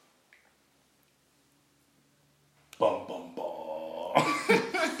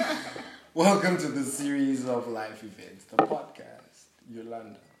Welcome to the series of life events, the podcast.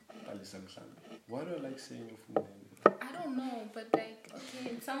 Yolanda, why do I like saying your full name? I don't know, but okay,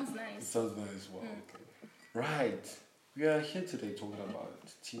 it sounds It nice. sounds nice. Wow. Okay. Right. We are here today talking about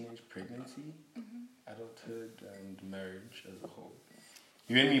teenage pregnancy, adulthood, and marriage as a whole.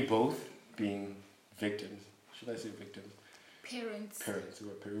 You and me both being victims. Should I say victims? Parents. Parents. We're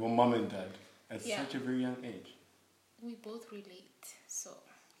parents. Well, mom and dad at Yeah. such a very young age. We both relate, so,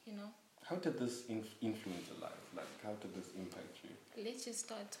 How did this influence your life? Like, how did this impact you? let's just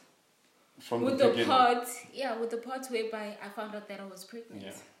start From with the the beginning. part whereby I found out that I was pregnant.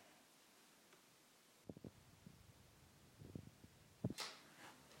 Yeah.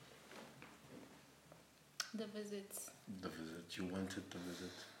 The visits. The visit. You wanted the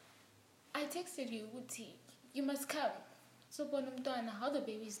visit. I texted you, Uti, you must come. So, Bonumdana, how the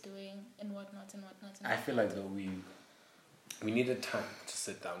baby's doing and whatnot and whatnot. And I feel like though we needed time to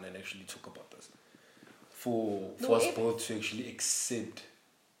sit down and actually talk about this. For us both to actually accept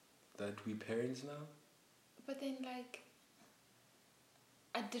that we parents now. But then,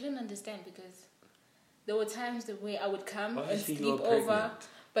 I didn't understand because there were times the way I would come Obviously, and you were sleep over, pregnant.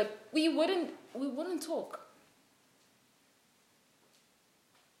 but we wouldn't talk.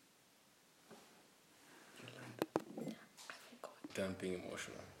 I forgot. Damn, being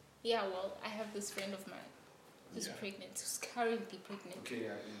emotional. Yeah, well, I have this friend of mine who's pregnant, who's currently pregnant. Okay,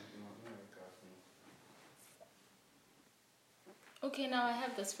 yeah. Okay, now I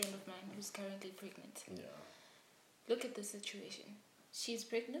have this friend of mine who's currently pregnant. Yeah. Look at the situation. She's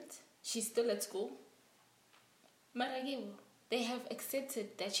pregnant. She's still at school. Maragebo, they have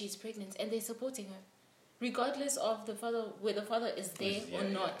accepted that she's pregnant and they're supporting her. Regardless of the father, whether the father is there or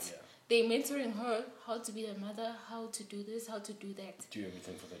not. Yeah. They're mentoring her how to be a mother, how to do this, how to do that. Do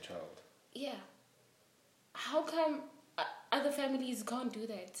everything for the child. Yeah. How come other families can't do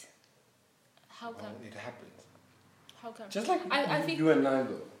that? How come? Well, it happens. How come? Just like I think, you and I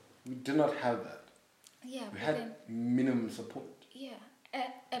though. We did not have that. yeah, We but had then, minimum support. yeah.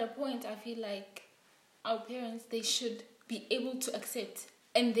 At a point, I feel like our parents, they should be able to accept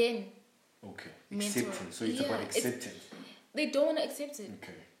and then Okay. mentor. Acceptance. So it's Yeah, about acceptance. they don't want to accept it.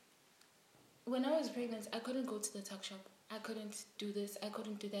 Okay. When I was pregnant, I couldn't go to the tuck shop. I couldn't do this. I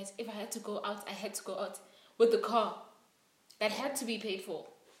couldn't do that. If I had to go out, I had to go out with the car. That had to be paid for,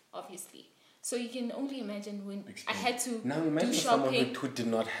 obviously. So you can only imagine when I had to Now imagine do someone shopping. who did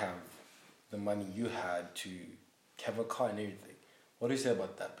not have the money you had to have a car and everything. What do you say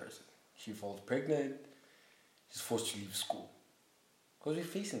about that person? She falls pregnant. She's forced to leave school. Because we're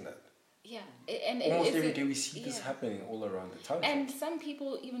facing that. Yeah. And Almost every day we see this happening all around the town. And some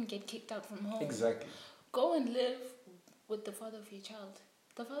people even get kicked out from home. Exactly. Go and live with the father of your child.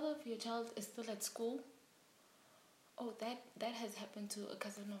 The father of your child is still at school. Oh, that has happened to a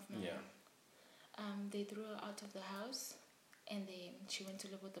cousin of mine. Yeah. They threw her out of the house and then she went to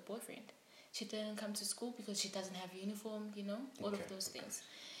live with the boyfriend. She didn't come to school because she doesn't have uniform, all of those things.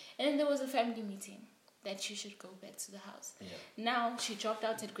 And then there was a family meeting that she should go back to the house. Yeah. Now she dropped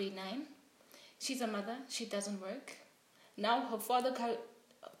out at grade 9. She's a mother. She doesn't work. Now her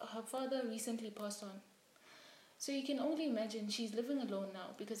father recently passed on. So you can only imagine she's living alone now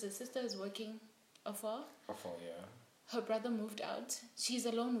because her sister is working afar. Yeah. Her brother moved out. She's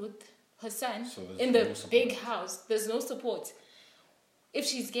alone with her son So there's in no the support. big house. There's no support. If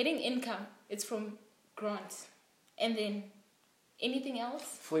she's getting income, it's from grants. And then anything else?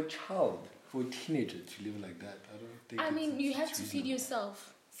 For a child, for a teenager to live like that, I don't think You have to it's feed reasonable.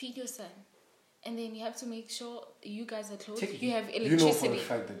 yourself, feed your son. And then you have to make sure you guys are close. Take- You have You know electricity. for a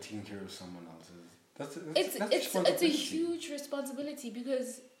fact that taking care of someone else is that's It's a responsibility. huge responsibility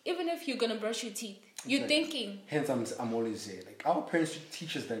because even if you're gonna brush your teeth, you're Exactly. thinking. Hence, I'm always saying, like, our parents should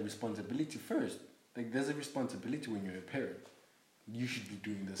teach us that responsibility first. Like, there's a responsibility when you're a parent. You should be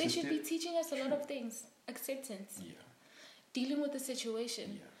doing this. They should be instead. teaching us a lot of things. Acceptance, Yeah, dealing with the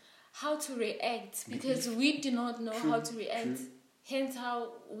situation, yeah. how to react because we do not know how to react. Hence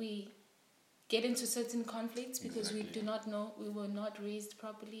how we get into certain conflicts because we Exactly. do not know. We were not raised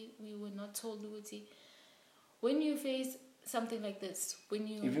properly. We were not told liberty. When you face something like this,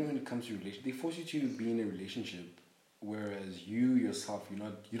 Even when it comes to relationship, they force you to be in a relationship, whereas you yourself,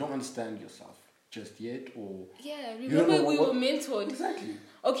 you don't understand yourself just yet, or yeah, you don't remember know we what- were mentored. Exactly.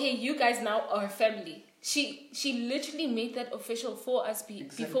 Okay, you guys now are family. She literally made that official for us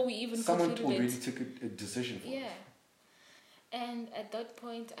before we even Someone concluded already it. took a decision for us. Yeah. And at that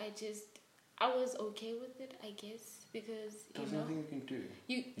point, I was okay with it, I guess, because There's nothing you can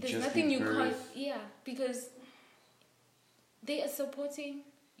do. there's just nothing give you can't. birth. Yeah, because they are supporting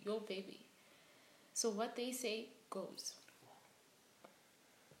your baby. So what they say goes.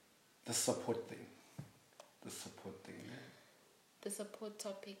 The support thing. The support thing. The support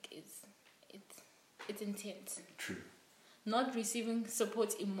topic it's intense. True. Not receiving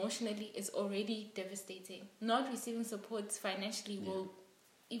support emotionally is already devastating. Not receiving support financially will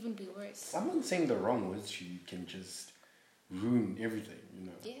even be worse. Someone saying the wrong words to you can just ruin everything, you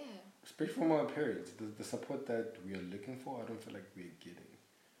know. Yeah. Especially from our parents. The support that we are looking for, I don't feel like we're getting.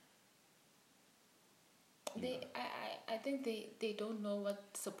 I think they don't know what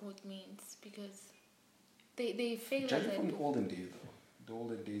support means because they fail Judging at from that. the olden days, though. The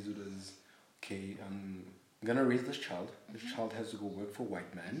olden days it was, okay, I'm gonna raise this child. This child has to go work for a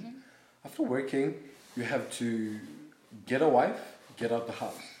white man. After working, you have to get a wife, get out the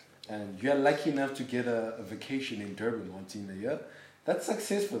house. And you're lucky enough to get a vacation in Durban once in a year. That's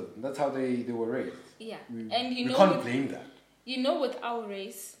successful. That's how they were raised. Yeah. And you we know can't blame that. You know, with our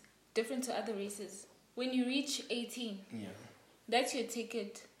race, different to other races, when you reach 18, that's your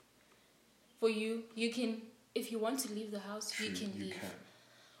ticket for you. You can, if you want to leave the house, you can leave.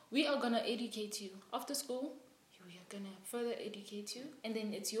 We are going to educate you. After school, we are going to further educate you. And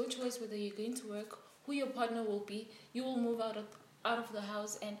then it's your choice whether you're going to work, who your partner will be. You will move out of the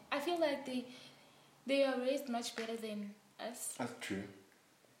house. And I feel like they are raised much better than us. That's true.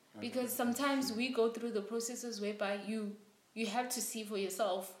 Because sometimes we go through the processes whereby you have to see for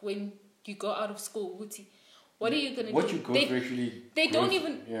yourself when you go out of school. What are you going to do? What you go through actually... They don't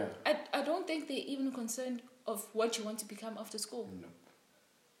even... Yeah. I don't think they're even concerned of what you want to become after school. No.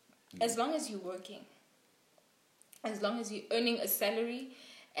 As long as you're working, as long as you're earning a salary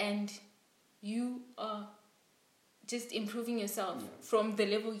and you are just improving yourself from the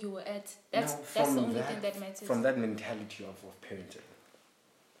level you were at, that's the only thing that matters. From that mentality of parenting,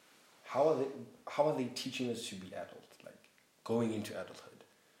 how are they teaching us to be adults, like going into adulthood?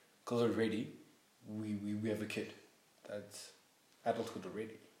 Because already we have a kid that's adulthood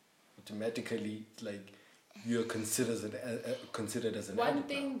already. Automatically, like, you're considered as an adult. One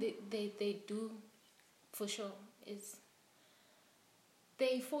thing they do for sure is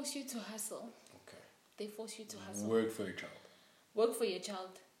they force you to hustle. Okay. They force you to hustle. Work for your child. Work for your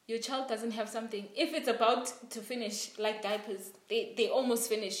child. Your child doesn't have something. If it's about to finish, like diapers, they almost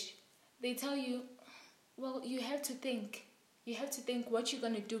finish. They tell you, well, you have to think. You have to think what you're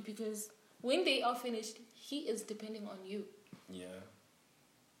going to do because when they are finished, he is depending on you. Yeah.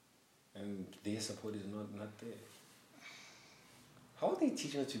 And their support is not there. How are they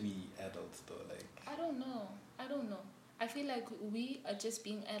teaching us to be adults though? Like, I don't know. I feel like we are just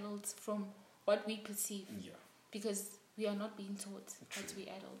being adults from what we perceive. Yeah. Because we are not being taught how to be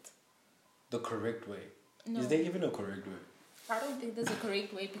adult. The correct way. No. Is there even a correct way? I don't think there's a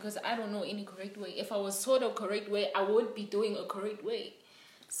correct way because I don't know any correct way. If I was taught a correct way, I would be doing a correct way.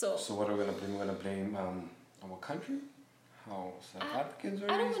 So what are we gonna blame? We're gonna blame our country, how South Africans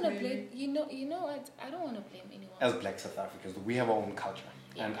are. I don't want to blame. You know what? I don't want to blame anyone. As Black South Africans, we have our own culture,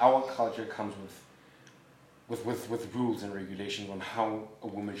 and our culture comes with rules and regulations on how a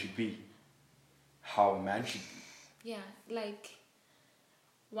woman should be, how a man should be. Yeah, like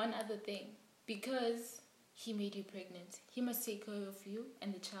one other thing, because he made you pregnant, he must take care of you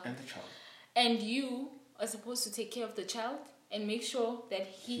and the child. And you are supposed to take care of the child and make sure that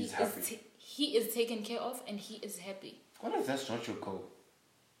he is taken care of and he is happy. What if that's not your goal?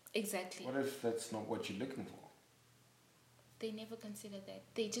 Exactly. What if that's not what you're looking for? They never consider that.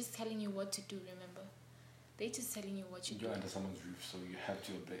 They're just telling you what to do, remember? They're just telling you what you do. You're under someone's roof, so you have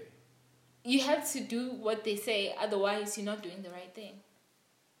to obey. You have to do what they say, otherwise you're not doing the right thing.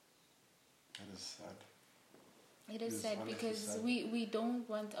 That is sad. It is sad because we don't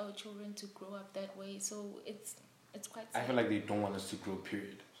want our children to grow up that way, so it's quite sad. I feel like they don't want us to grow,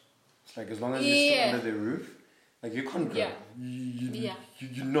 period. It's like as long as you're still under their roof, like you can't grow. Yeah.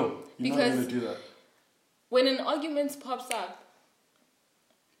 You know. You're because not going to do that. When an argument pops up,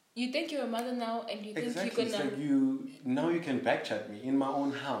 you think you're a mother now and you think you're gonna... It's like now you can backchat me in my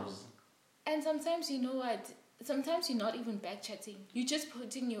own house. And sometimes, you know what? Sometimes you're not even backchatting. You're just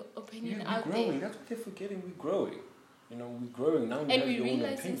putting your opinion out growing. there. That's what they're forgetting. We're growing. You know, we're growing. Now we and have we're your own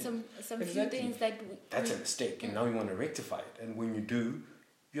realizing opinion. some few things that... That's a mistake, and now you want to rectify it. And when you do,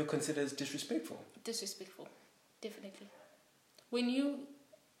 you're considered as disrespectful. Disrespectful. Definitely. When you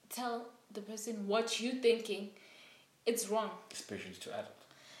tell the person what you're thinking, it's wrong. Especially to adults.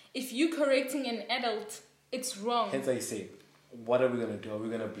 If you're correcting an adult, it's wrong. Hence I say, what are we going to do? Are we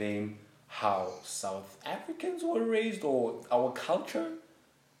going to blame how South Africans were raised or our culture?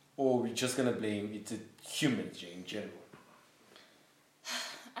 Or are we just going to blame it's humans in general?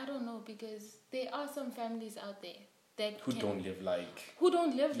 I don't know, because there are some families out there that don't live like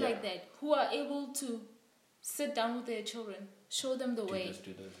like that, who are able to Sit down with their children. Show them the way.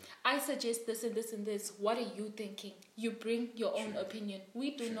 Do this. I suggest this and this and this. What are you thinking? You bring your own opinion.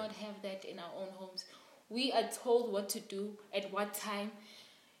 We do not have that in our own homes. We are told what to do at what time.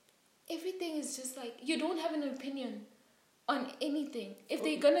 Everything is just like, you don't have an opinion on anything. If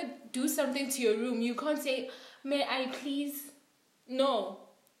they're going to do something to your room, you can't say, may I please? No.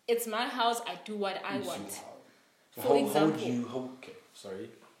 It's my house. I do what I want. So For example.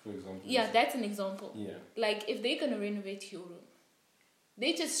 For example. Yeah, that's an example. Yeah. Like, if they're going to renovate your room,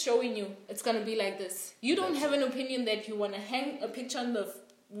 they're just showing you it's going to be like this. You don't have an opinion that you want to hang a picture on the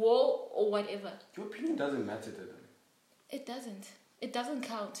wall or whatever. Your opinion doesn't matter to them. It doesn't. It doesn't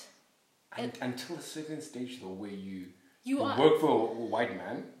count. Until a certain stage, though, where you are, work for a white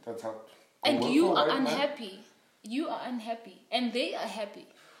man. That's how. And you are unhappy. You are unhappy. And they are happy.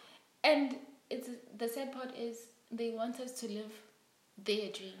 And the sad part is they want us to live their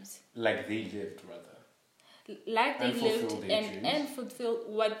dreams. Like they lived, rather. Like they lived and and fulfilled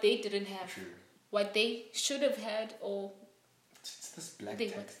what they didn't have. True. What they should have had or... It's this black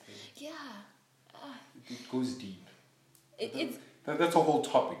tax thing. Yeah. It goes deep. That's a whole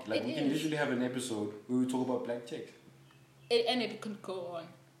topic. Like, we It can is. literally have an episode where we talk about black chicks. And it could go on.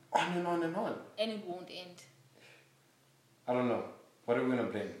 On and on and on. And it won't end. I don't know. What are we going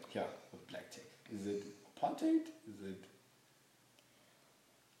to blame here with black chicks? Is it apartheid? Is it...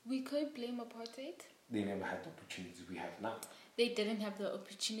 We could blame apartheid. They never had the opportunities we have now. They didn't have the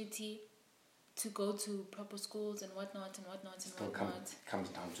opportunity to go to proper schools and whatnot and whatnot and Still whatnot. comes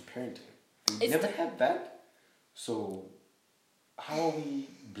down to parenting. They It's never the- had that. So how are we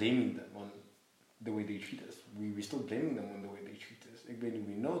blaming them on the way they treat us? We're still blaming them on the way they treat us. When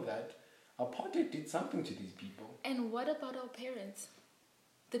we know that apartheid did something to these people. And what about our parents?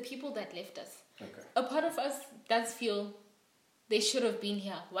 The people that left us. Okay. A part of us does feel they should have been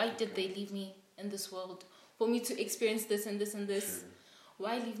here. Why did they leave me in this world? For me to experience this and this and this. True.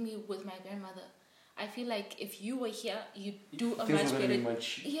 Why leave me with my grandmother? I feel like if you were here, you'd do a Things much were gonna be better...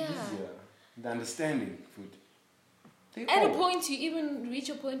 much Yeah. easier. The understanding, food. At a point, you even reach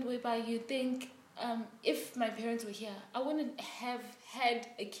a point whereby you think, if my parents were here, I wouldn't have had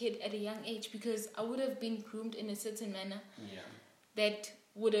a kid at a young age because I would have been groomed in a certain manner Yeah. that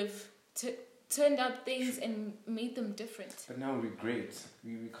would have turned up things and made them different. But now regret.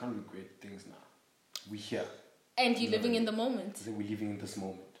 We can't regret things now. We're here. And you're living in the moment. So we're living in this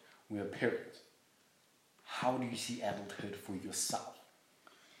moment. We are parents. How do you see adulthood for yourself?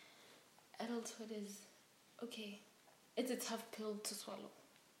 Adulthood is, okay, it's a tough pill to swallow.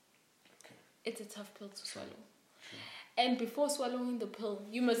 Okay. It's a tough pill to swallow. And before swallowing the pill,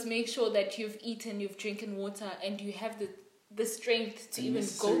 you must make sure that you've eaten, you've drinking water, and you have the strength to The even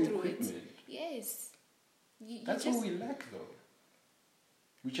necessary go through equipment. it. Yes. You That's just, what we lack, though.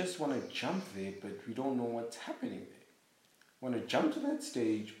 We just want to jump there, but we don't know what's happening there. We want to jump to that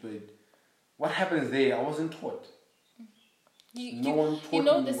stage, but what happens there, I wasn't taught. No one taught you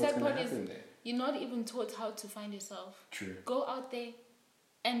know, me the what's sad going part to is happen there. you're not even taught how to find yourself. True. Go out there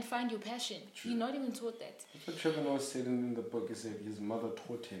and find your passion. True. You're not even taught that. That's what Trevor Noah said in the book. He said his mother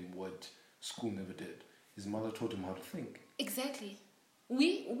taught him what school never did. His mother taught him how to think. Exactly.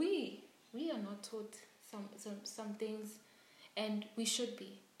 We are not taught some things, and we should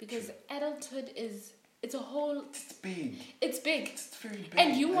be, because True. adulthood it's a whole... It's big. It's big. It's very big.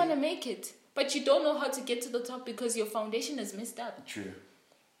 And you want to make it, but you don't know how to get to the top because your foundation is messed up. True.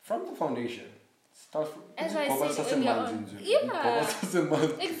 From the foundation. Start from... As I said earlier on.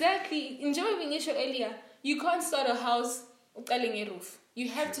 Yeah. Exactly. Enjoy being issue earlier. You can't start a house uqale nge-roof. You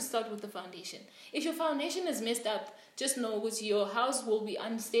have to start with the foundation. If your foundation is messed up, just know that your house will be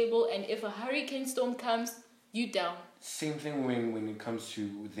unstable, and if a hurricane storm comes, you down. Same thing when it comes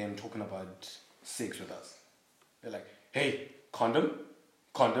to them talking about sex with us. They're like, hey, condom.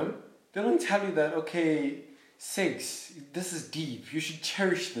 They don't tell you that, okay, sex, this is deep. You should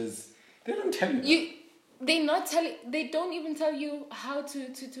cherish this. They don't tell you that. They don't even tell you how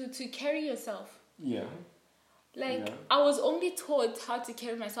to carry yourself. Yeah. Like, Yeah. I was only taught how to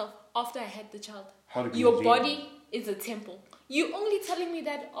carry myself after I had the child. How to be a Your lady. body is a temple. You only telling me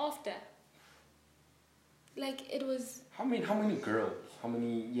that after. Like, it was... How many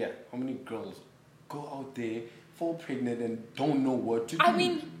girls go out there, fall pregnant, and don't know what to do? I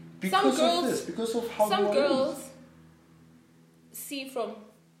mean, because some of this, because of how some they are girls raised. see from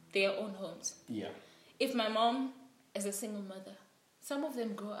their own homes. Yeah. If my mom is a single mother, some of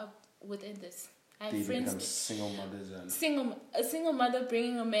them grow up within this. I have They become friends, single mothers and a single mother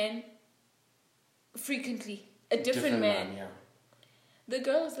bringing a man frequently, a different man. Yeah. The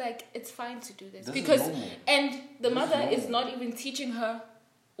girl is like, it's fine to do this This is because, normal. and the This is mother is normal. not even teaching her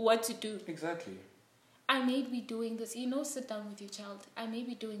what to do. Exactly. I may be doing this. Sit down with your child. I may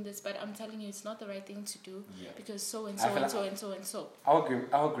be doing this, but I'm telling you, it's not the right thing to do because so and so and so and so and so.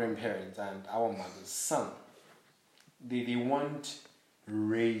 Our grandparents and our mothers, some, they weren't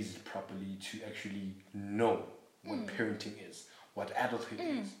raised properly to actually know what parenting is, what adulthood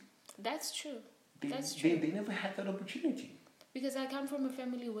is. That's true. They never had that opportunity. Because I come from a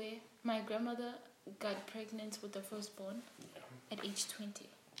family where my grandmother got pregnant with the firstborn at age 20.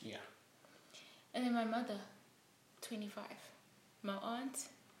 Yeah. And then my mother, 25. My aunt,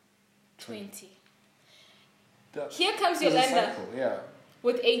 20. Here comes Yolanda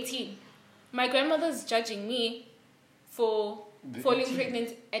with 18. My grandmother's judging me for falling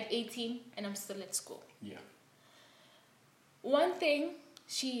pregnant at 18 and I'm still at school. Yeah. One thing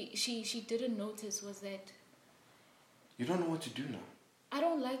she didn't notice was that you don't know what to do now. I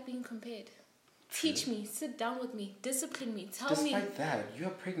don't like being compared. Teach me, sit down with me, discipline me, tell me. Despite that, you're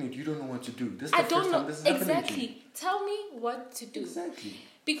pregnant, you don't know what to do. This is I the don't first know time this is happening to you. exactly. Tell me what to do. Exactly.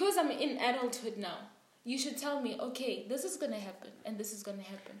 Because I'm in adulthood now. You should tell me, okay, this is gonna happen and this is gonna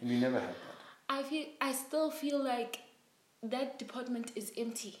happen. And you never had that. I still feel like that department is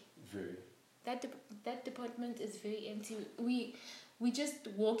empty. Very. That department is very empty. We just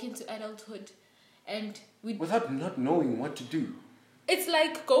walk into adulthood and without not knowing what to do. It's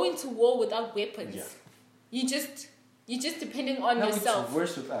like going to war without weapons. Yeah. You're just depending on yourself. It's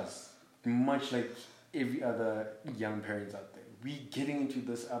worse with us. Much like every other young parents out there. We getting into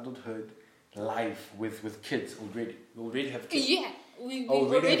this adulthood life with kids already. We already have kids. Yeah. We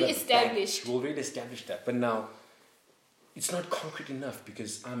already established. We already established that. But now it's not concrete enough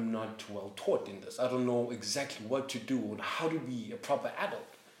because I'm not well taught in this. I don't know exactly what to do or how to be a proper adult.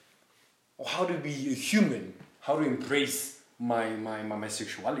 Or how to be a human. How to embrace my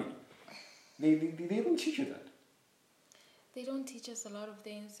sexuality. They don't teach you that. They don't teach us a lot of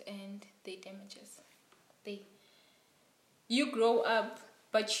things and they damage us. You grow up,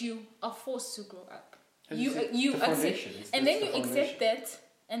 but you are forced to grow up. You accept, and then you accept that,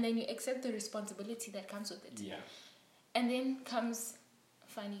 and then you accept the responsibility that comes with it. Yeah. And then comes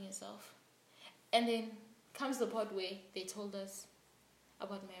finding yourself. And then comes the part where they told us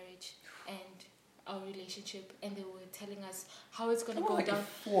about marriage and our relationship, and they were telling us how it's gonna go down.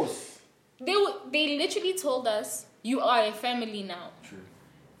 Force. They literally told us, you are a family now. True.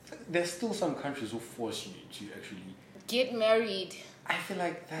 There's still some countries who force you to actually get married. I feel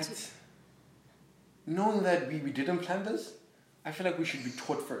like that's knowing that we didn't plan this. I feel like we should be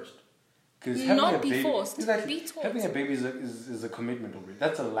taught first. Because not be forced. Exactly. Be taught. Having a baby is a commitment already.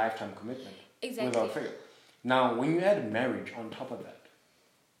 That's a lifetime commitment. Exactly. Without fail. Now, when you add marriage on top of that,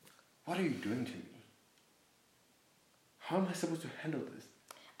 what are you doing to me? How am I supposed to handle this?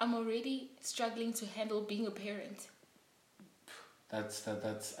 I'm already struggling to handle being a parent. That's I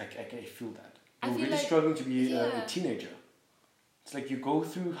feel that. I You're feel really like, struggling to be a teenager. It's like you go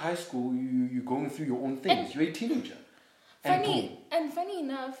through high school, you're going through your own things. You're a teenager. Funny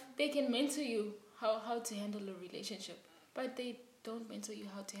enough, they can mentor you how to handle a relationship, but they don't mentor you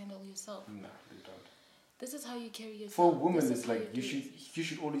how to handle yourself. No, they don't. This is how you carry yourself. For a woman, it's like you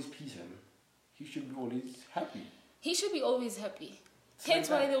should always please him. He should be always happy. He should be always happy. It's Hence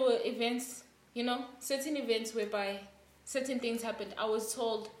like why there were events, certain events whereby certain things happened. I was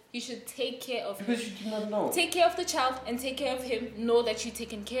told you should take care of him. Because you did not know. Take care of the child and take care of him. Know that you're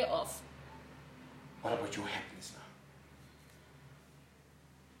taken care of. What about your happiness now?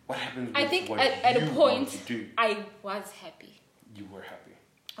 What happened with I think what at you a point, want to do? I was happy. You were happy.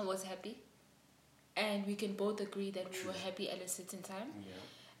 I was happy. And we can both agree that we were happy at a certain time.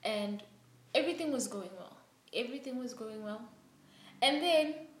 Yeah. And everything was going well. Everything was going well. And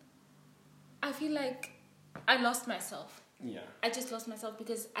then I feel like I lost myself. Yeah. I just lost myself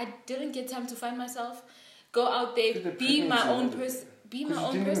because I didn't get time to find myself, go out there, be my own person. Be my own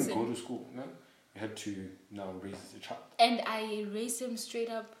person. You didn't even go to school, no? You had to now raise a child. And I raised him straight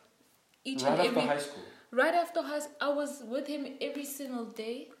up right after high school. Right after high school. I was with him every single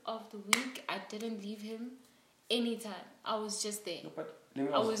day of the week. I didn't leave him anytime. I was just there. No, but let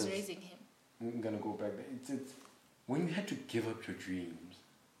me I ask was this. raising him. I'm going to go back there. It's when you had to give up your dreams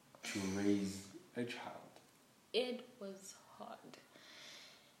to raise a child. It was hard.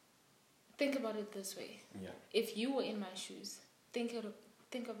 Think about it this way. Yeah. If you were in my shoes, think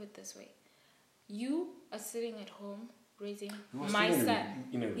of it this way. You are sitting at home raising my son.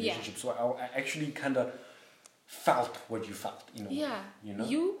 In a relationship, so I actually kind of felt what you felt.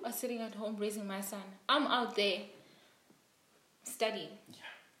 You are sitting at home raising my son. I'm out there studying. Yeah.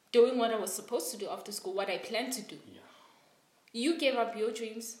 Doing what I was supposed to do after school, what I planned to do. Yeah. You gave up your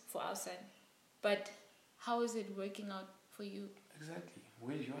dreams for our son. But how is it working out for you? Exactly.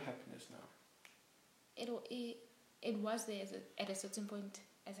 Where's your happiness now? it was there at a certain point,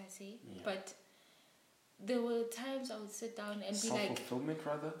 as I say. Yeah. But there were times I would sit down and be like, self-fulfillment,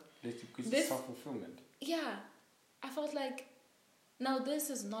 rather. Because This- it's self-fulfillment. yeah, I felt like, now this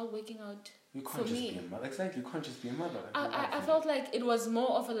is not working out You for can't just me. be a mother. Exactly, you can't just be a mother. Like, I felt like it was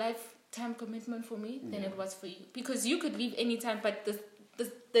more of a lifetime commitment for me than Yeah. it was for you, because you could leave anytime, but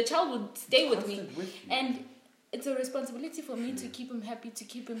the child would stay with me, constant with you. and it's a responsibility for me to True. keep him happy, to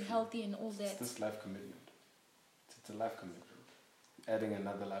keep him healthy, and all It's that. this life commitment. It's a life commitment. Adding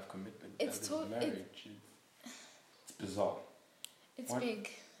another life commitment. It's that is to- marriage. It's bizarre. It's What? big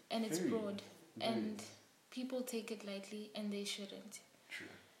and it's Very, broad, very and people take it lightly, and they shouldn't. True.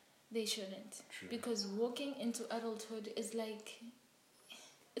 They shouldn't, True. because walking into adulthood is like,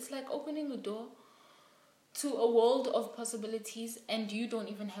 it's like opening a door to a world of possibilities, and you don't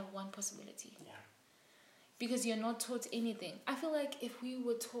even have one possibility. Yeah. Because you're not taught anything. I feel like if we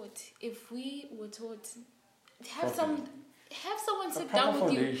were taught, have someone A sit proper down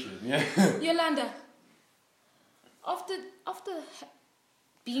with you, foundation. Yeah. Yolanda. After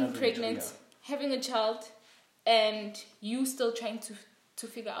being Having a pregnant, child. having a child, and you still trying to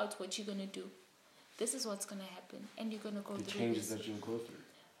figure out what you're gonna do, this is what's gonna happen, and you're gonna go The through changes this. that you'll go through.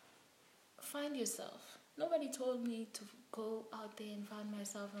 Find yourself. Nobody told me to go out there and find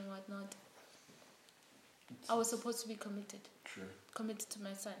myself and whatnot. I was supposed to be committed to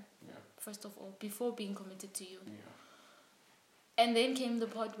my son, Yeah. first of all, before being committed to you. Yeah. And then came the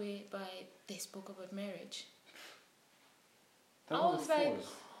part whereby they spoke about marriage. That I was was like- forced.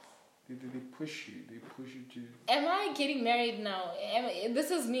 They push you. They push you to. Am I getting married now? This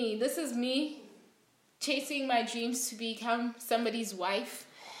is me. This is me chasing my dreams to become somebody's wife,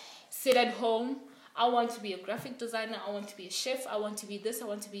 sit at home. I want to be a graphic designer. I want to be a chef. I want to be this. I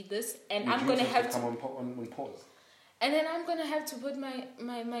want to be this. And Your I'm dreams going to have to... come on pause. And then I'm going to have to put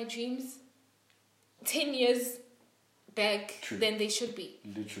my dreams 10 years back True. than they should be.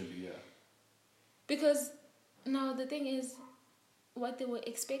 Literally, yeah. Because now the thing is, what they were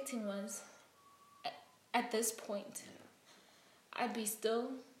expecting was, at this point, I'd be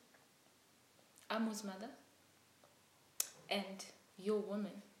still Amu's mother and your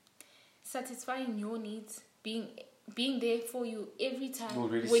woman, satisfying your needs, being there for you every time You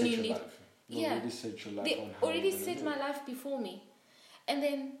already when set you your need. life. You Yeah. already set your life They on how already you're gonna set live. my life before me, and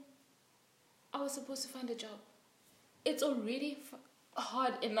then I was supposed to find a job. It's already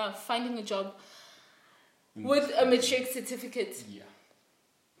hard enough finding a job with a matric certificate. Yeah.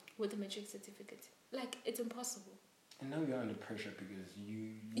 With a matric certificate, like, it's impossible. And now you're under pressure because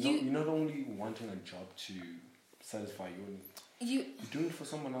You- you're not only wanting a job to satisfy your needs. You're doing it for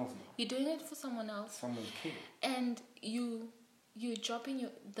someone else now. You're doing it for someone else, Someone's kid. and you're dropping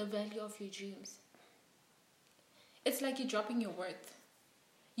the value of your dreams. It's like you're dropping your worth.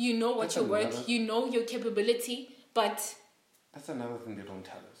 You know what That's you're worth. another- You know your capability, but That's another thing they don't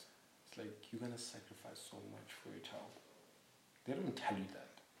tell us. It's like you're gonna sacrifice so much for your child. They don't tell you that.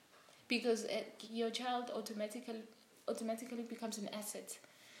 because your child automatically becomes an asset.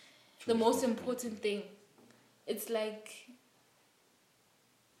 It's The most responsibility. important thing. It's like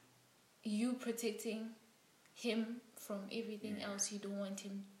you protecting him from everything Yeah. else you don't want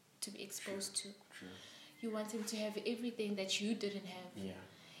him to be exposed to. True. You want him to have everything that you didn't have. Yeah.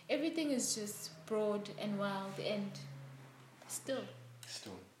 Everything is just broad and wild, and still,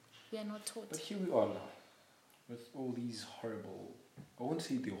 Still. we are not taught. But here we are now. With all these horrible, I won't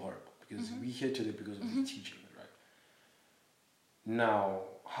say they're horrible because we're here today because of the teaching, right? Now,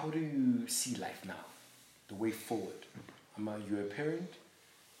 how do you see life now? The way forward? You a parent?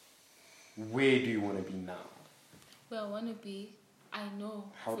 Where do you want to be now? Where I want to be, I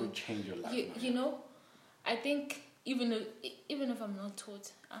know. How to for- change your life? now? you know, I think even if I'm not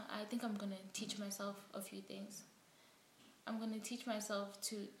taught, I think I'm gonna teach myself a few things. I'm gonna teach myself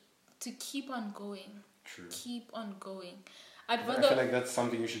to keep on going. True. Keep on going. I'd I rather, feel like that's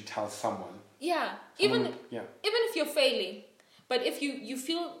something you should tell someone. yeah. Someone- yeah. Even if you're failing, but if you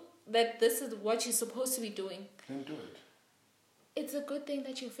feel that this is what you're supposed to be doing, Then do it. it's a good thing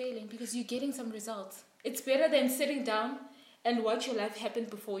that you're failing because you're getting some results. It's better than sitting down and watch your life happen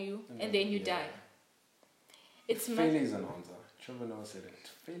before you and then you yeah. die. It's much, Failure is an answer. Trevor never said it.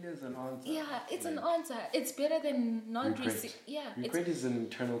 Failure is an answer. yeah, it's an Like, answer. It's better than not Regret. receiving. Yeah, Regret is an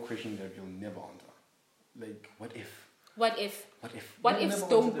internal question that you'll never answer. Like, what if? what if? What if? What You'll ifs never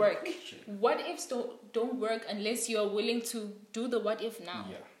don't answer that work? question. What ifs don't work unless you are willing to do the what if now.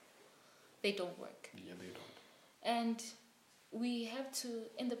 Yeah. They don't work. Yeah, they don't. And we have to,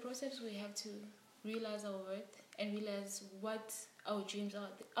 in the process, we have to realize our worth and realize what our dreams are.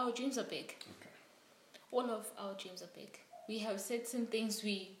 Our dreams are big. Okay. All of our dreams are big. We have certain things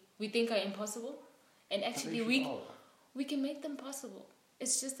we think are impossible, And But actually, they should all. we can make them possible.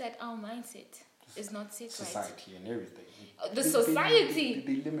 It's just that our mindset is not set right. Society and everything. The society.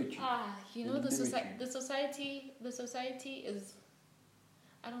 They limit you. You know, They the limit you. society is,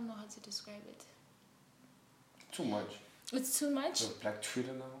 I don't know how to describe it. Too much. It's too much. There's Black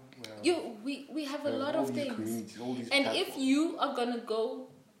Twitter now. We have a There's lot all of these things. communities, all these And if platforms. you are gonna go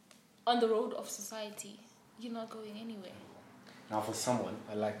on the road of society, you're not going anywhere. Now, for someone,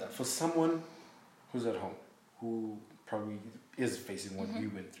 I like that. For someone who's at home, who probably is facing what we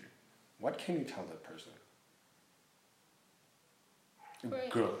went through, what can you tell that person? Right.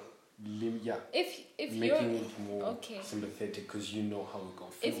 Girl, yeah, If making you're it more okay. sympathetic because you know how a girl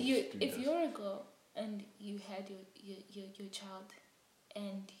if feels. you through if this. you're a girl and you had your child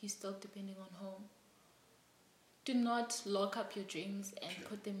and you're still depending on home, do not lock up your dreams and Sure.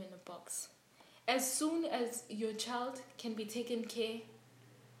 put them in a box. As soon as your child can be taken care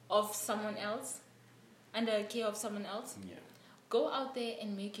of someone else, under care of someone else, yeah, go out there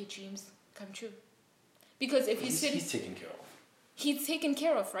and make your dreams come true. Because if you sit, he's taken care of. he's taken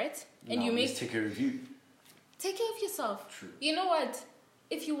care of, right? And Now you let's make take care of you. take care of yourself. True. You know what?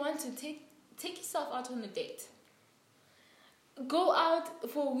 If you want to take yourself out on a date, go out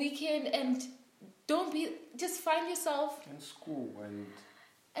for a weekend and just find yourself, In school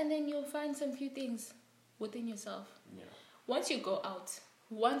and then you'll find some few things within yourself. yeah, Once you go out,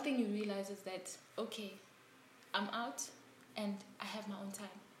 one thing you realize is that, okay, I'm out and I have my own time.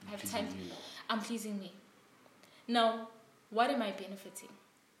 I have time. you know. I'm pleasing me. Now, what am I benefiting?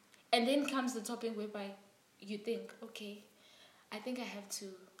 And then comes the topic whereby you think, okay, I think I have to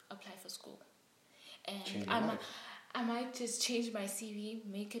apply for school. And Change your life. I might just change my CV,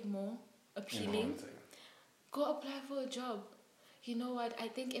 make it more You know appealing. what I'm saying? Go apply for a job. You know what? I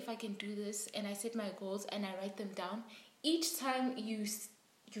think if I can do this and I set my goals and I write them down, each time you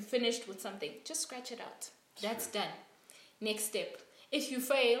finished with something, just scratch it out. That's Sure. done. Next step. If you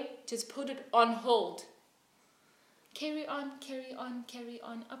fail, just put it on hold. Carry on, carry on, carry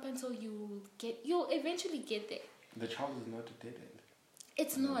on up until you'll eventually get there. The child is not a dead end.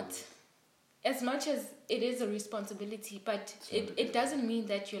 It's not. As much as it is a responsibility, but It's not a it dead doesn't mean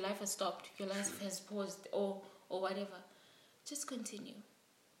that your life has stopped, your life has paused or whatever. Just continue.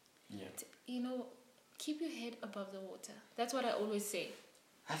 Yeah. You know, keep your head above the water. That's what I always say.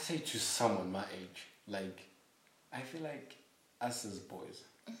 I say to someone my age, like, I feel like us as boys,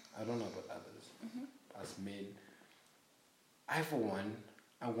 I don't know about others, as men, I for one,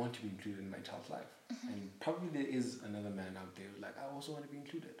 I want to be included in my child's life. And probably there is another man out there who's like, I also want to be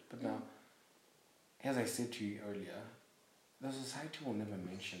included. But now, as I said to you earlier, the society will never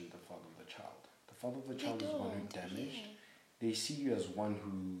mention the father of the child. The father of the They child is one who don't, damaged. yeah. They see you as one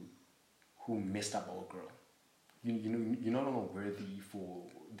who messed up our girl. You're no longer worthy for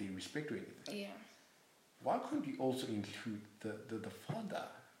their respect or anything. Yeah. Why can't you also include the father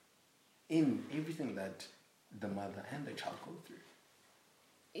in everything that the mother and the child go through?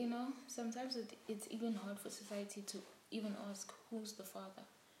 You know, sometimes it's even hard for society to even ask who's the father.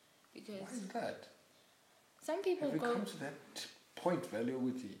 Because Why is that? some people Have we go... come to that point, value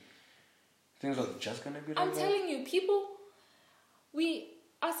with the things are just gonna be like I'm that? telling you,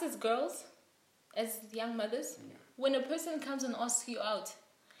 us as girls, as young mothers, Yeah. when a person comes and asks you out,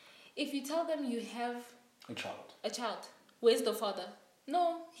 if you tell them you have A child. where's the father?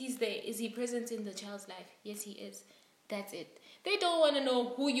 No, he's there. Is he present in the child's life? Yes, he is. That's it. They don't want to know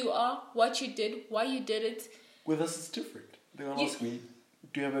who you are, what you did, why you did it. With us, it's different. They're gonna ask me,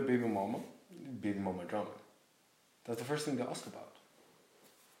 do you have a baby mama? Baby mama drama. That's the first thing they ask about.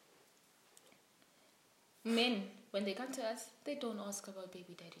 Men, when they come to us, they don't ask about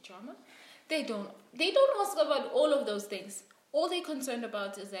baby daddy drama. They don't ask about all of those things. All they're concerned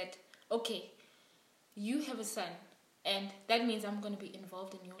about is that, okay, you have a son, and that means I'm going to be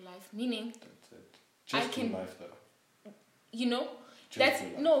involved in your life. Meaning, That's it. Just in life, though. you know, Just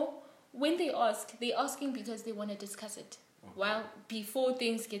in life. no. When they ask, they're asking because they want to discuss it. Okay. While before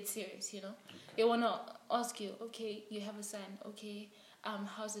things get serious, you know, they want to ask you, okay, you have a son, okay,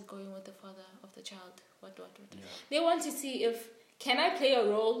 how's it going with the father of the child? What? Yeah. They want to see if can I play a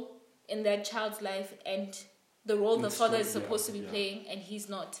role in that child's life, and the role the father is supposed to be playing, and he's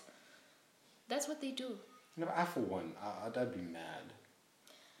not. That's what they do. No, I for one, I'd be mad.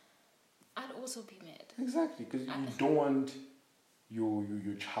 I'd also be mad. Exactly, because you don't want your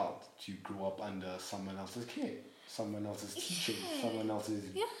child to grow up under someone else's care, someone else's teaching, someone else's.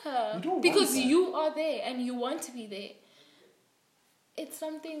 Yeah, You don't because want that. you are there and you want to be there. It's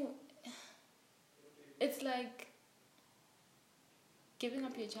something. It's like giving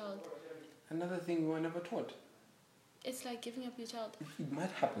up your child. Another thing we were never taught. It's like giving up your child. It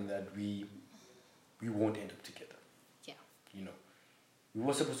might happen that we we won't end up together. Yeah. You know, we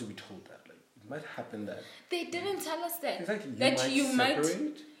were supposed to be told that. Like, it might happen that They didn't tell us that. exactly That you might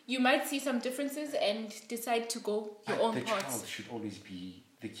separate. you might see some differences and decide to go your But own the path. child should always be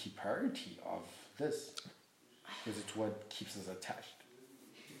the key priority of this, because it's what keeps us attached.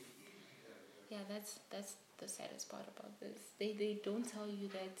 Yeah, that's the saddest part about this. They don't tell you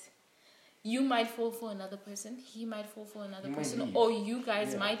that you might fall for another person, he might fall for another You might person, leave. or you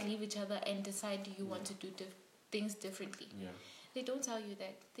guys Yeah. might leave each other and decide you want to do things differently. Yeah. They don't tell you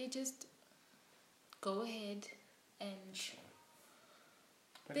that. They just go ahead and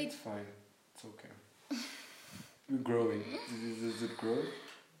But They- it's fine. It's okay. We're growing. Is it growth?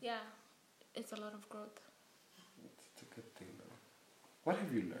 yeah, it's a lot of growth. It's a good thing, though. What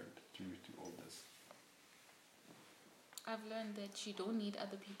have you learned through all this? I've learned that you don't need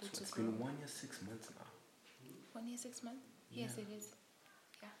other people So to it's grow. been 1 year, 6 months now. 1 year, 6 months? Yes, Yeah. it is.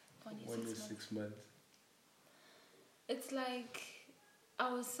 Yeah, 1 year, 1 year, 6 months. 6 months. It's like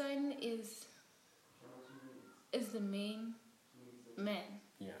our son is the main man.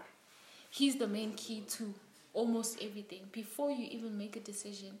 Yeah. He's the main key to almost everything. Before you even make a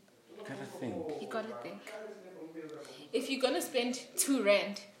decision, You gotta think. you gotta think. If you're gonna spend 2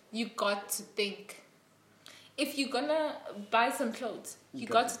 rand, you got to think. If you're gonna buy some clothes, you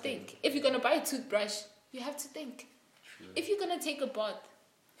got to think. If you're gonna buy a toothbrush, you have to think. True. If you're gonna take a bath,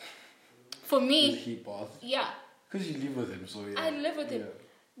 for Is me, he boss? yeah, Because you live with him, so yeah. I live with him.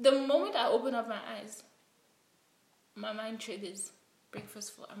 Yeah. The moment I open up my eyes, my mind triggers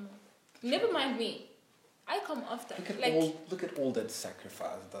breakfast for Amo. Never mind me. I come after. Look at all that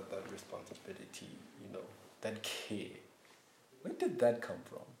sacrifice, that responsibility, you know, that care. Where did that come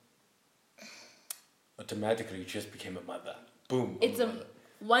from? Automatically, you just became a mother. Boom. It's I'm a mother.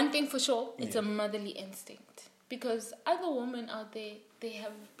 one thing for sure. It's a Yeah. motherly instinct, because other women out there, they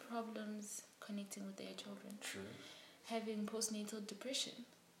have problems connecting with their children, True. having postnatal depression,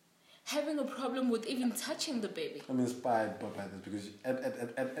 having a problem with even touching the baby. I'm inspired by this because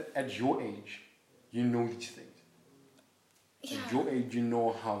at your age, you know these things. Yeah, At your age, you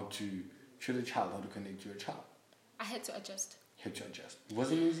know how to show the child how to connect to your child. I had to adjust. You had to adjust. It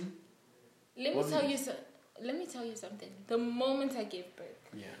wasn't easy. Let me Wasn't tell it? you Let me tell you something. The moment I gave birth,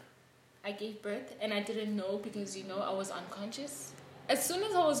 Yeah. I gave birth and I didn't know because, I was unconscious. As soon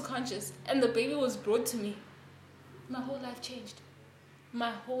as I was conscious and the baby was brought to me, my whole life changed.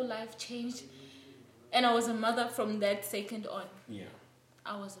 My whole life changed. And I was a mother from that second on. Yeah.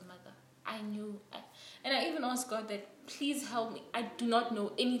 I was a mother. I knew. And I even asked God that, please help me. I do not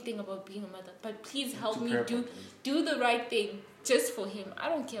know anything about being a mother, but please help To me pray do about it. do the right thing just for him. I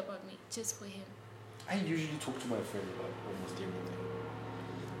don't care about me, just for him. I usually talk to my friend about almost everything.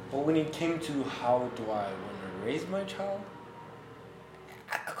 But when it came to how do I want to raise my child,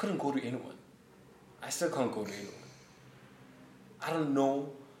 I couldn't go to anyone. I still can't go to anyone. I don't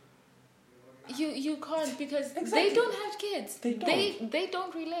know. You can't, because Exactly. they don't have kids. They don't. They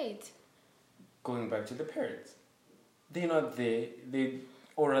don't relate. Going back to the parents, they're not there.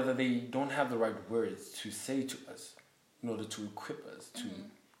 Or rather, they don't have the right words to say to us in order to equip us to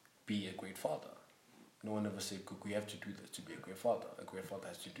be a great father. No one ever said, "Cook, you have to do this to be a great father. A great father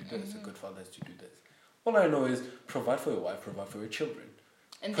has to do this. A good father has to do this." All I know is provide for your wife, provide for your children,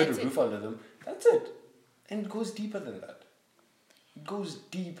 And put a that's it. roof under them. That's it. And it goes deeper than that. It goes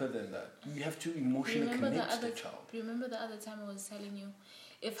deeper than that. You have to emotionally connect to the child. Remember the other time I was telling you,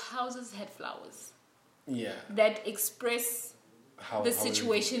 if houses had flowers Yeah. that express How the how it is.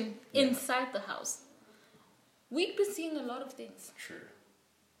 situation Yeah. inside the house, we'd be seeing a lot of things. True.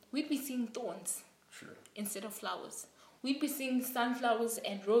 We'd be seeing thorns True. instead of flowers. We'd be seeing sunflowers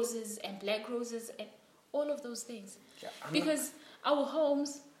and roses and black roses and all of those things. Yeah. I'm not- Because our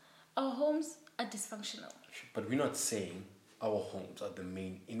homes are dysfunctional. But we're not saying our homes are the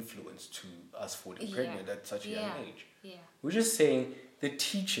main influence to us falling Yeah. pregnant at such a Yeah. young age. Yeah. We're just saying the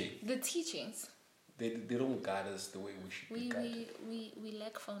teaching, The teachings, they don't guide us the way we should be guided. we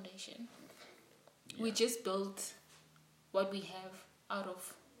lack foundation. Yeah. We just built what we have out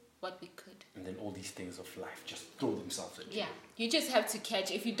of what we could. And then all these things of life just throw themselves at you. Yeah. You just have to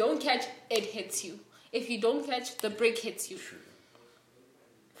catch. If you don't catch, it hits you. If you don't catch, the brick hits you. True.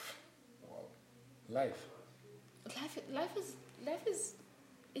 Wow. Life. Life is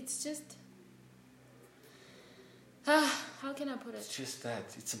it's just how can I put It's it? just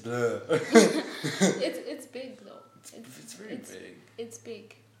that. It's a blur. It's big though. It's very big. It's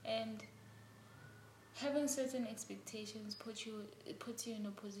big, and having certain expectations puts you in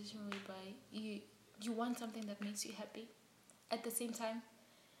a position whereby you want something that makes you happy, at the same time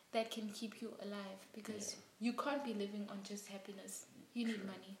that can keep you alive, because you can't be living on just happiness. You need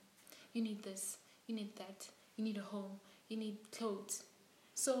money, you need this, you need that, you need a home, you need clothes.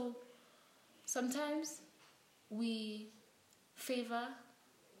 So sometimes we favor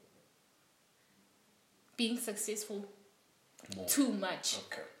being successful More. too much.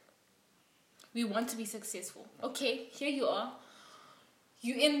 Okay. We want to be successful. Okay, here you are.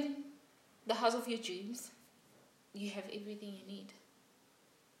 You're in the house of your dreams. You have everything you need.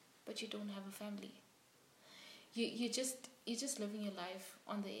 But you don't have a family. You're just living your life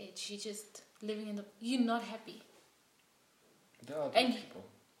on the edge. You're just living in the... You're not happy. There are And- those people.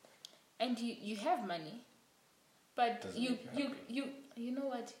 And you have money. But Doesn't you make you happy. you know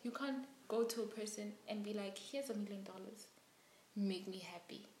what? You can't go to a person and be like, here's $1 million. Make me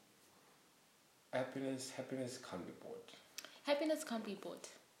happy. Happiness can't be bought. Happiness can't be bought.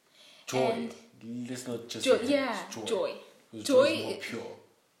 Joy. And Let's not just joy, say yeah, it's joy. Because Joy is more is- pure.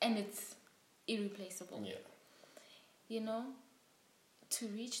 And it's irreplaceable. Yeah. You know, to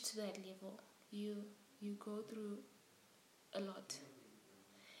reach to that level, you go through a lot.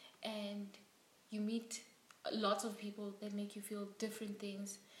 And you meet lots of people that make you feel different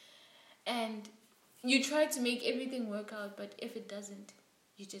things. And you try to make everything work out, but if it doesn't,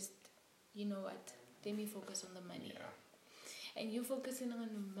 you just, you know what, let me focus on the money. Yeah. And you focusing on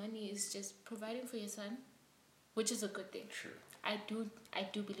the money is just providing for your son, which is a good thing. True. I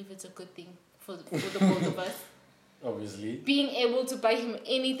do believe it's a good thing for the both of us. Obviously. Being able to buy him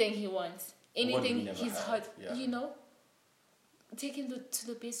anything he wants, What we anything never his had, heart, yeah. you know, take him to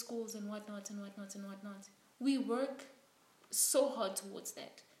the best schools and whatnot and whatnot and whatnot. We work so hard towards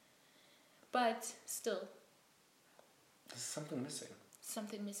that, but still, There's something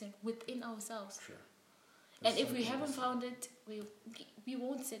missing. within ourselves. True. And There's if we something haven't missing. found it, we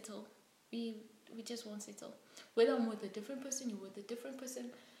won't settle. We just won't settle. Whether I'm with a different person, you're with a different person.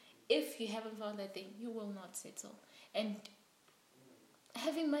 If you haven't found that thing, you will not settle. And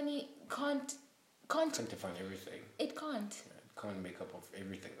having money can't Can't define everything. it can't. Yeah, it can't make up of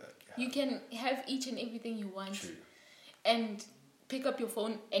everything that You can have each and everything you want True. and pick up your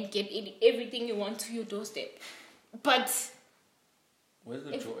phone and get everything you want to your doorstep. But Where's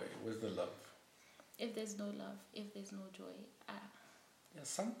the joy? Where's the love? if there's no love, if there's no joy, Yeah,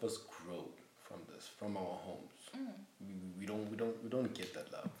 some of us grow from our homes. We don't get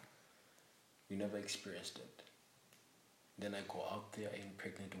that love. We never experienced it. Then I go out there and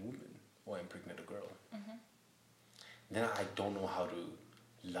impregnate a woman or impregnate a girl. Then I don't know how to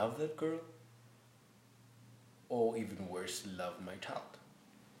love that girl, or even worse, love my child.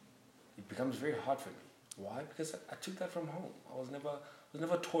 It becomes very hard for me. Why? Because I took that from home. I was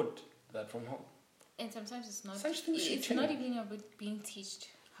never taught that from home. and sometimes it's not. Such things should It's not change. even about being taught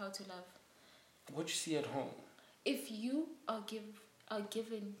how to love. What you see at home. If you are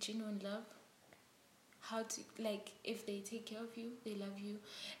given genuine love, how to, like, if they take care of you, they love you,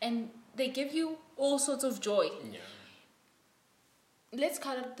 and they give you all sorts of joy. Yeah. Let's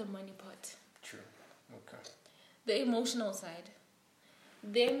cut out the money part. True. Okay. The emotional side,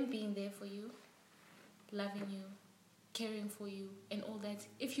 them being there for you, loving you, caring for you, and all that.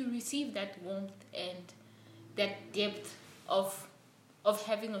 If you receive that warmth and that depth of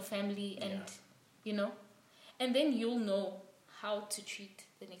having a family, and Yeah. you know, and then you'll know how to treat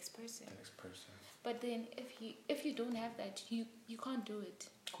the next person. The next person. But then if you don't have that, you can't do it.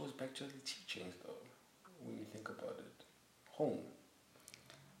 Goes back to the teachings though, when you think about it. Home.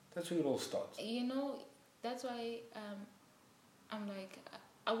 That's where it all starts. You know, that's why I'm like,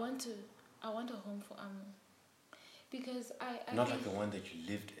 I want a home for Amu, because I Not feel- like the one that you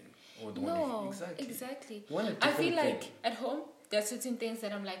lived in. Or the no, one that exactly. You want a I feel different like thing. at home there are certain things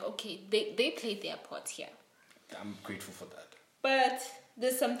that I'm like, okay, they played their part here, I'm grateful for that. but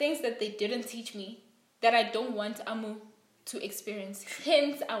there's some things that they didn't teach me that I don't want Amu to experience.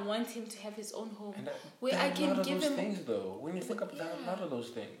 Hence, I want him to have his own home And where there I are a can lot of give those him. things though. When you think of there are a Yeah. lot of those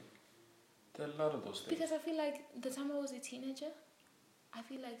things. There are a lot of those things. Because I feel like the time I was a teenager, I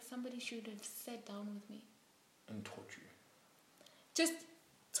feel like somebody should have sat down with me. And taught you. Just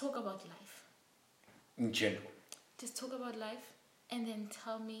talk about life. In general. Just talk about life and then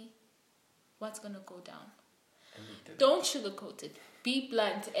tell me what's going to go down. And they did. Don't sugarcoat it. Be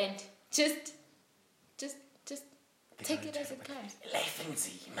blunt and just They take gotta it as tell it you, comes. Life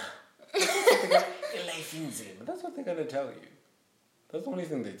inzima. Life inzima. That's what they're gonna tell you. That's the only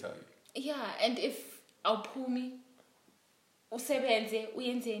thing they tell you. Yeah, and if awuphumi usebenze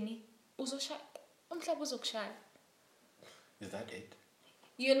uyenzeni uzoshaya umhlaba uzokushaya. Is that it?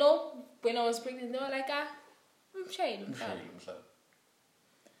 You know, when I was pregnant, they were like, umshayeli I'm sure umhlaba. you himself.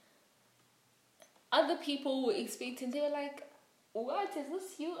 Other people were expecting, they were like, what, is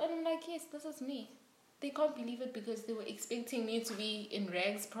this you? And I'm like, yes, this is me. they can't believe it because they were expecting me to be in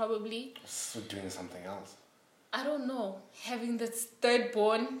rags, probably. So doing something else. I don't know, having this third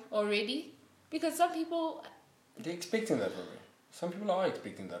born already. Because some people... They're expecting that from me. Some people are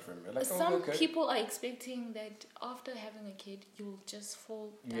expecting that from me. Like, some okay. people are expecting that after having a kid, you'll just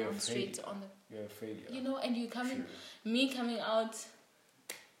fall down straight on the... You're a failure. You know, and you coming... True. Me coming out,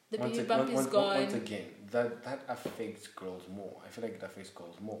 the Once baby bump is gone. Once again, that affects girls more. I feel like it affects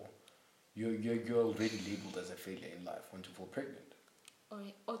girls more. You're already labelled as a failure in life once you fall pregnant. Or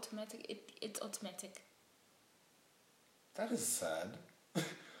automatic. It's automatic. That is sad.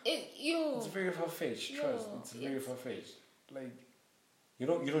 It's very far-fetched. Trust. It's very far-fetched. Like, you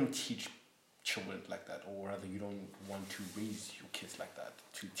don't teach children like that, or rather, you don't want to raise your kids like that,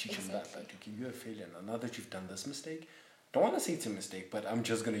 to teach them that. Like, okay, you're a failure. Now that you've done this mistake, don't want to say it's a mistake, but I'm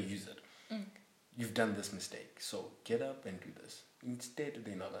just gonna use it. You've done this mistake, so get up and do this. Instead,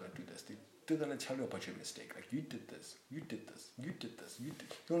 they're not gonna do this. They're gonna tell you about your mistake. Like, you did this, you did this, you did this, you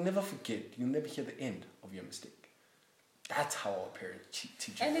did. You'll never forget. You'll never hear the end of your mistake. That's how our parents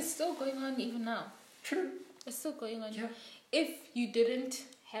teach. And it's still going on even now. True. It's still going on. Yeah. If you didn't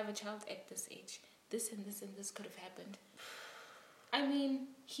have a child at this age, this and this and this could have happened. I mean,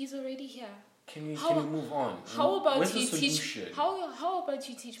 he's already here. Can you move on? How about Where's you the teach? How about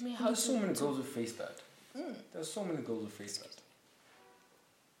you teach me how There's to? so many girls who face that. There's so many girls who face that.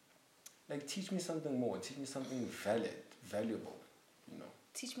 Like, teach me something more. Teach me something valuable. You know.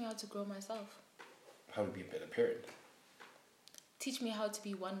 Teach me how to grow myself. How to be a better parent. Teach me how to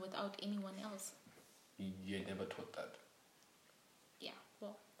be one without anyone else. You're never taught that. Yeah,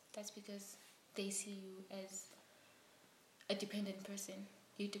 well, that's because they see you as a dependent person.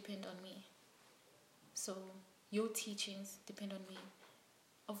 You depend on me. So your teachings depend on me,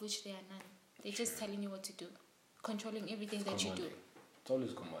 of which there are none. They're just telling you what to do, controlling everything that you do. It's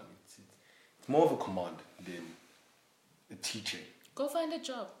always command. It's more of a command than a teaching. Go find a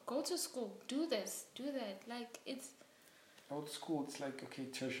job. Go to school. Do this. Do that. Like, it's... Old school, it's like, okay,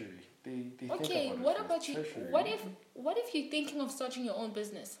 tertiary. They okay, think what it about you? tertiary. What if you're thinking of starting your own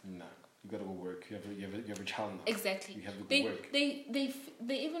business? No, you gotta go work. You have a child now. Exactly. You have to go work. They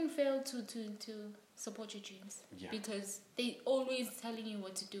even fail to support your dreams. Yeah. Because they always telling you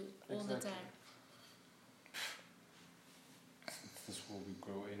what to do all the time. It's this world we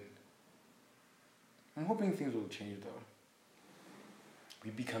grow in. I'm hoping things will change though.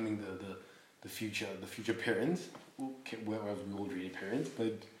 We're becoming the future parents. Okay, whereas we're already parents,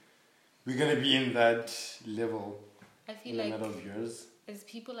 but we're gonna be in that level. I feel in like a matter of years. As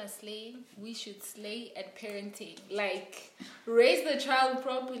people are slaying, we should slay at parenting. Like, raise the child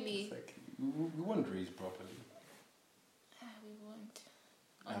properly. Exactly. We won't raise properly. We won't.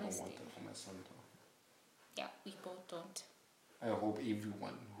 Honestly. I don't Honestly. want that for my son though. Yeah, we both don't. I hope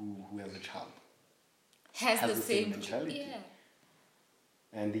everyone who has a child Has the same mentality. Yeah.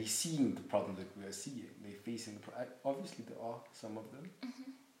 And they're seeing the problems that we are seeing. They're facing the obviously there are some of them.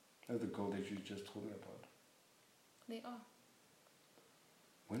 As the girl that you just told me about. They are.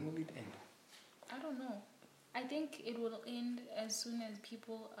 When will it end? I don't know. I think it will end as soon as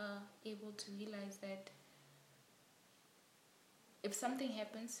people are able to realize that if something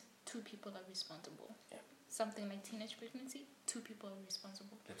happens, 2 people are responsible. Yeah. Something like teenage pregnancy, 2 people are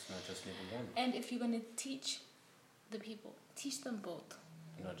responsible. Let's not just label one. And if you're going to teach the people, teach them both.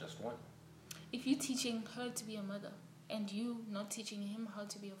 Not just one. If you're teaching her to be a mother and you not teaching him how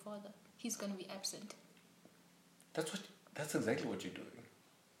to be a father, he's going to be absent. That's exactly what you're doing.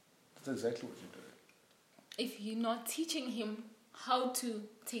 That's exactly what you're doing. If you're not teaching him how to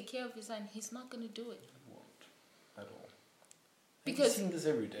take care of his son, he's not going to do it. He won't at all. Because we're seeing this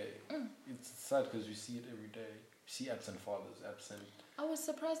every day. It's sad because we see it every day. We see absent fathers, absent. I was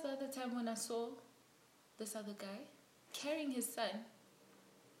surprised the other time when I saw this other guy carrying his son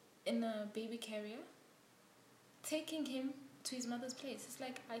in a baby carrier, taking him to his mother's place. It's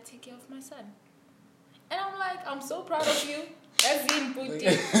like, I take care of my son. And I'm like, I'm so proud of you. That's in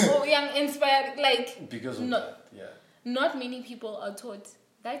Puti. Oh, young, inspired. Like, because of that, yeah. Not many people are taught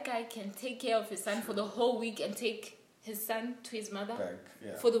that guy can take care of his son for the whole week and take his son to his mother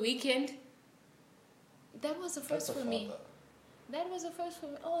for the weekend. That was the first for me. That was the first for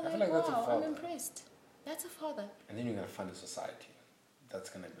me. Oh, like wow, I'm impressed. That's a father. And then you're going to find a society that's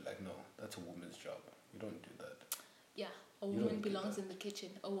going to be like, no, that's a woman's job. You don't do that. Yeah, a woman belongs in the kitchen.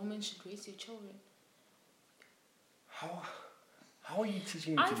 A woman should raise your children. How are you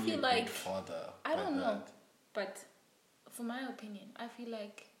teaching me to be a good father? I don't know. But for my opinion, I feel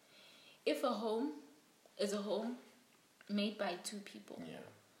like if a home is a home made by 2 people,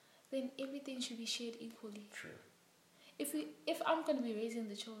 then everything should be shared equally. True. If I'm going to be raising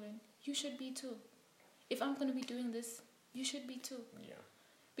the children, you should be too. if I'm gonna be doing this, you should be too. Yeah.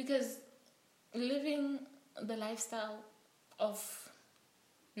 Because living the lifestyle of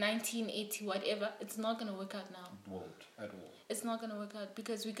 1980 whatever, it's not gonna work out now. It won't at all. It's not gonna work out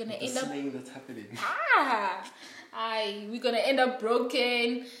because we're gonna The end up slaying that's happening. we're gonna end up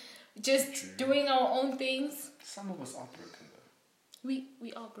broken, just True. doing our own things. Some of us are broken though.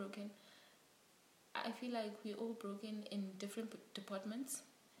 We are broken. I feel like we're all broken in different departments,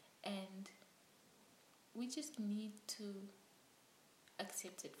 and we just need to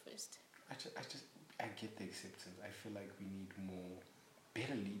accept it first. I get the acceptance. I feel like we need more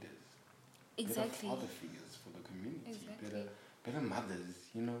better leaders. Exactly. Better father figures for the community. Exactly. Better mothers,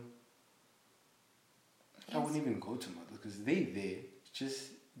 you know. I Yes. wouldn't even go to mothers because they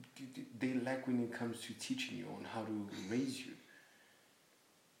lack when it comes to teaching you on how to raise you.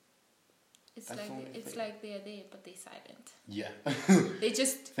 It's That's the only it's thing. like they're there but they're silent. Yeah. They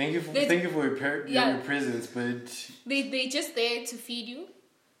just Thank you for Yeah. your presence, but they just there to feed you,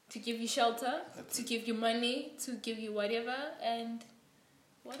 to give you shelter, That's to it. give you money, to give you whatever, and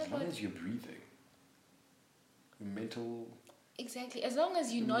what as long about as you're breathing, your mental. exactly? As long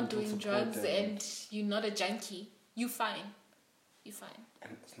as you're not Mental doing support drugs and you're not a junkie, you're fine. You're fine.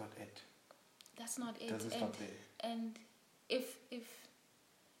 And it's not it. That's not it. Doesn't stop there. And if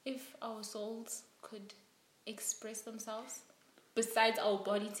our souls could express themselves, besides our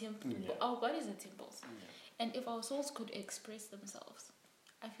body Yeah. our bodies are temples, Yeah. and if our souls could express themselves,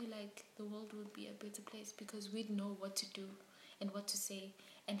 I feel like the world would be a better place because we'd know what to do and what to say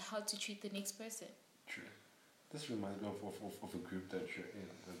and how to treat the next person. True. This reminds me of a group that you're in,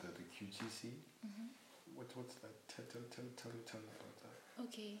 the QTC. Mm-hmm. What's that? Tell me about that.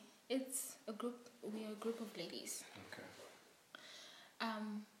 Okay, it's a group. We are a group of ladies. Okay.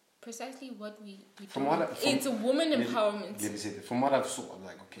 Precisely what we From do. what It's a woman Let empowerment. me say that. From what I've saw, I'm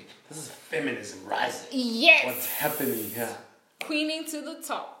like, okay, this is feminism rising. Yes. What's happening here? Queening to the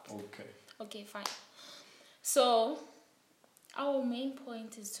top. Okay. Okay, fine. So, our main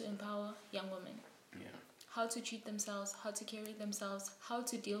point is to empower young women. Yeah. How to treat themselves, how to carry themselves, how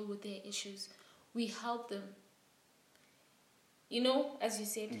to deal with their issues. We help them. You know, as you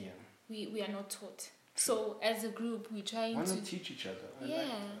said, Yeah. we are not taught. So, as a group, we're trying Why to... not teach each other? I Yeah. like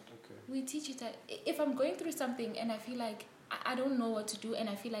that. Okay. We teach it that if I'm going through something and I feel like I don't know what to do and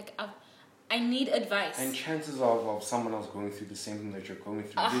I feel like I need advice. And chances of someone else going through the same thing that you're going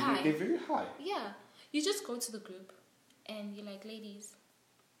through, High. they're very high. Yeah. You just go to the group and you're like, ladies,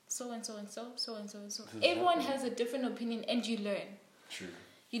 so and so and so, so and so and so. This is Everyone happening. has a different opinion and you learn. True.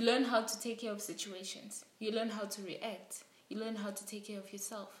 You learn how to take care of situations. You learn how to react. You learn how to take care of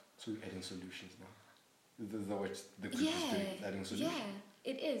yourself. So we're adding solutions now. Is that what the group Yeah. is doing? Adding solutions?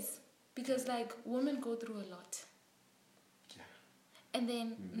 Yeah, it is. Because like women go through a lot. Yeah. And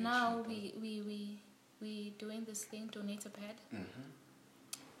then You now mentioned we doing this thing, Donate a Pad. Mm-hmm.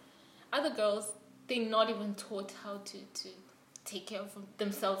 Other girls, they're not even taught how to take care of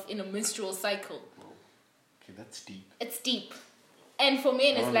themselves in a menstrual cycle. Whoa. Okay, that's deep. It's deep. And for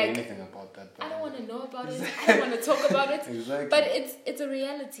men, I it's don't know like, anything about that. But I don't want to know about it. I don't want to talk about it. Exactly. But it's a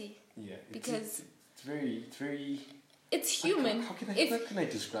reality. Yeah. Because it's very. it's human. How If can I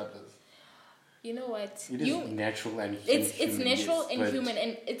describe this? you know what, It is natural and it's human, natural yes, and but human,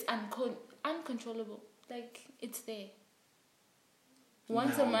 and it's uncontrollable. Like it's there.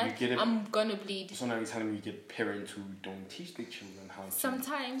 Once now a you month, get it- I'm gonna bleed. So now you're telling me you get parents who don't teach their children how to.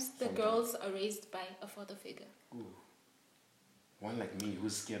 Sometimes the Sometimes. girls are raised by a father figure. Ooh. One like me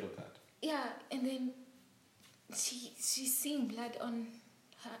who's scared of that. Yeah, and then she's seeing blood on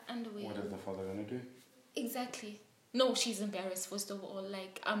her underwear. What is the father gonna do? Exactly. No, she's embarrassed. First of all,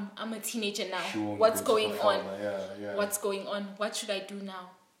 like I'm a teenager now. She won't What's go to going the on? father. Yeah. What's going on? What should I do now?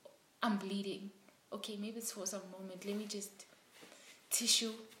 I'm bleeding. Okay, maybe it's for some moment. Let me just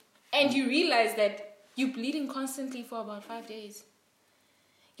tissue. And you realize that you're bleeding constantly for about 5 days.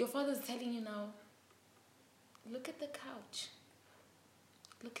 Your father's telling you now, look at the couch.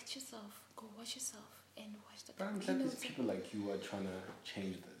 Look at yourself. Go wash yourself and wash the But I'm couch. glad You know, there's people like you are trying to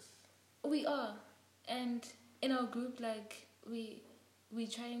change this. we are. And in our group, like, we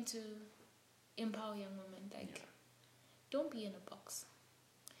trying to empower young women. Like, Yeah. don't be in a box.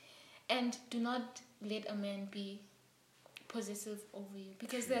 And do not let a man be possessive over you.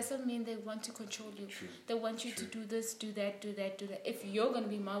 Because there are some men that want to control you. True. They want you True. to do this, do that, do that, do that. If you're going to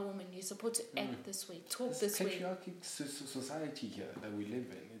be my woman, you're supposed to act this way, talk This this way. patriarchal society here that we live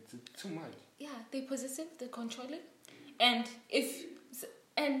in, it's too much. Yeah, they're possessive, they're controlling. And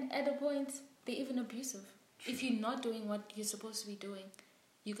at a point, they're even abusive. If you're not doing what you're supposed to be doing,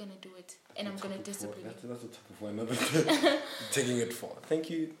 you're going to do it. And I'm going to discipline you. That's a topic for another Taking it for. Thank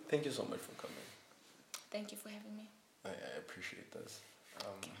you so much for coming. Thank you for having me. I appreciate this.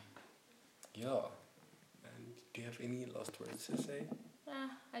 Yeah. And do you have any last words to say?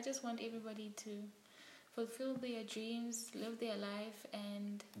 I just want everybody to fulfill their dreams, live their life,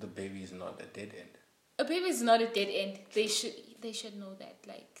 and The baby is not a dead end. a baby is not a dead end. They should know that.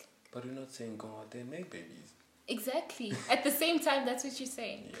 Like, But we're not saying go out there and make babies. exactly. At the same time, that's what you're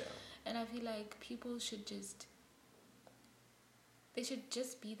saying. Yeah. And I feel like people should just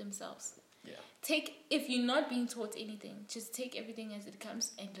be themselves. Yeah. If you're not being taught anything, just take everything as it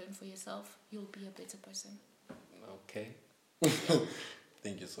comes and learn for yourself. You'll be a better person. Okay.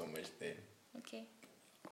 Thank you so much, then. Okay.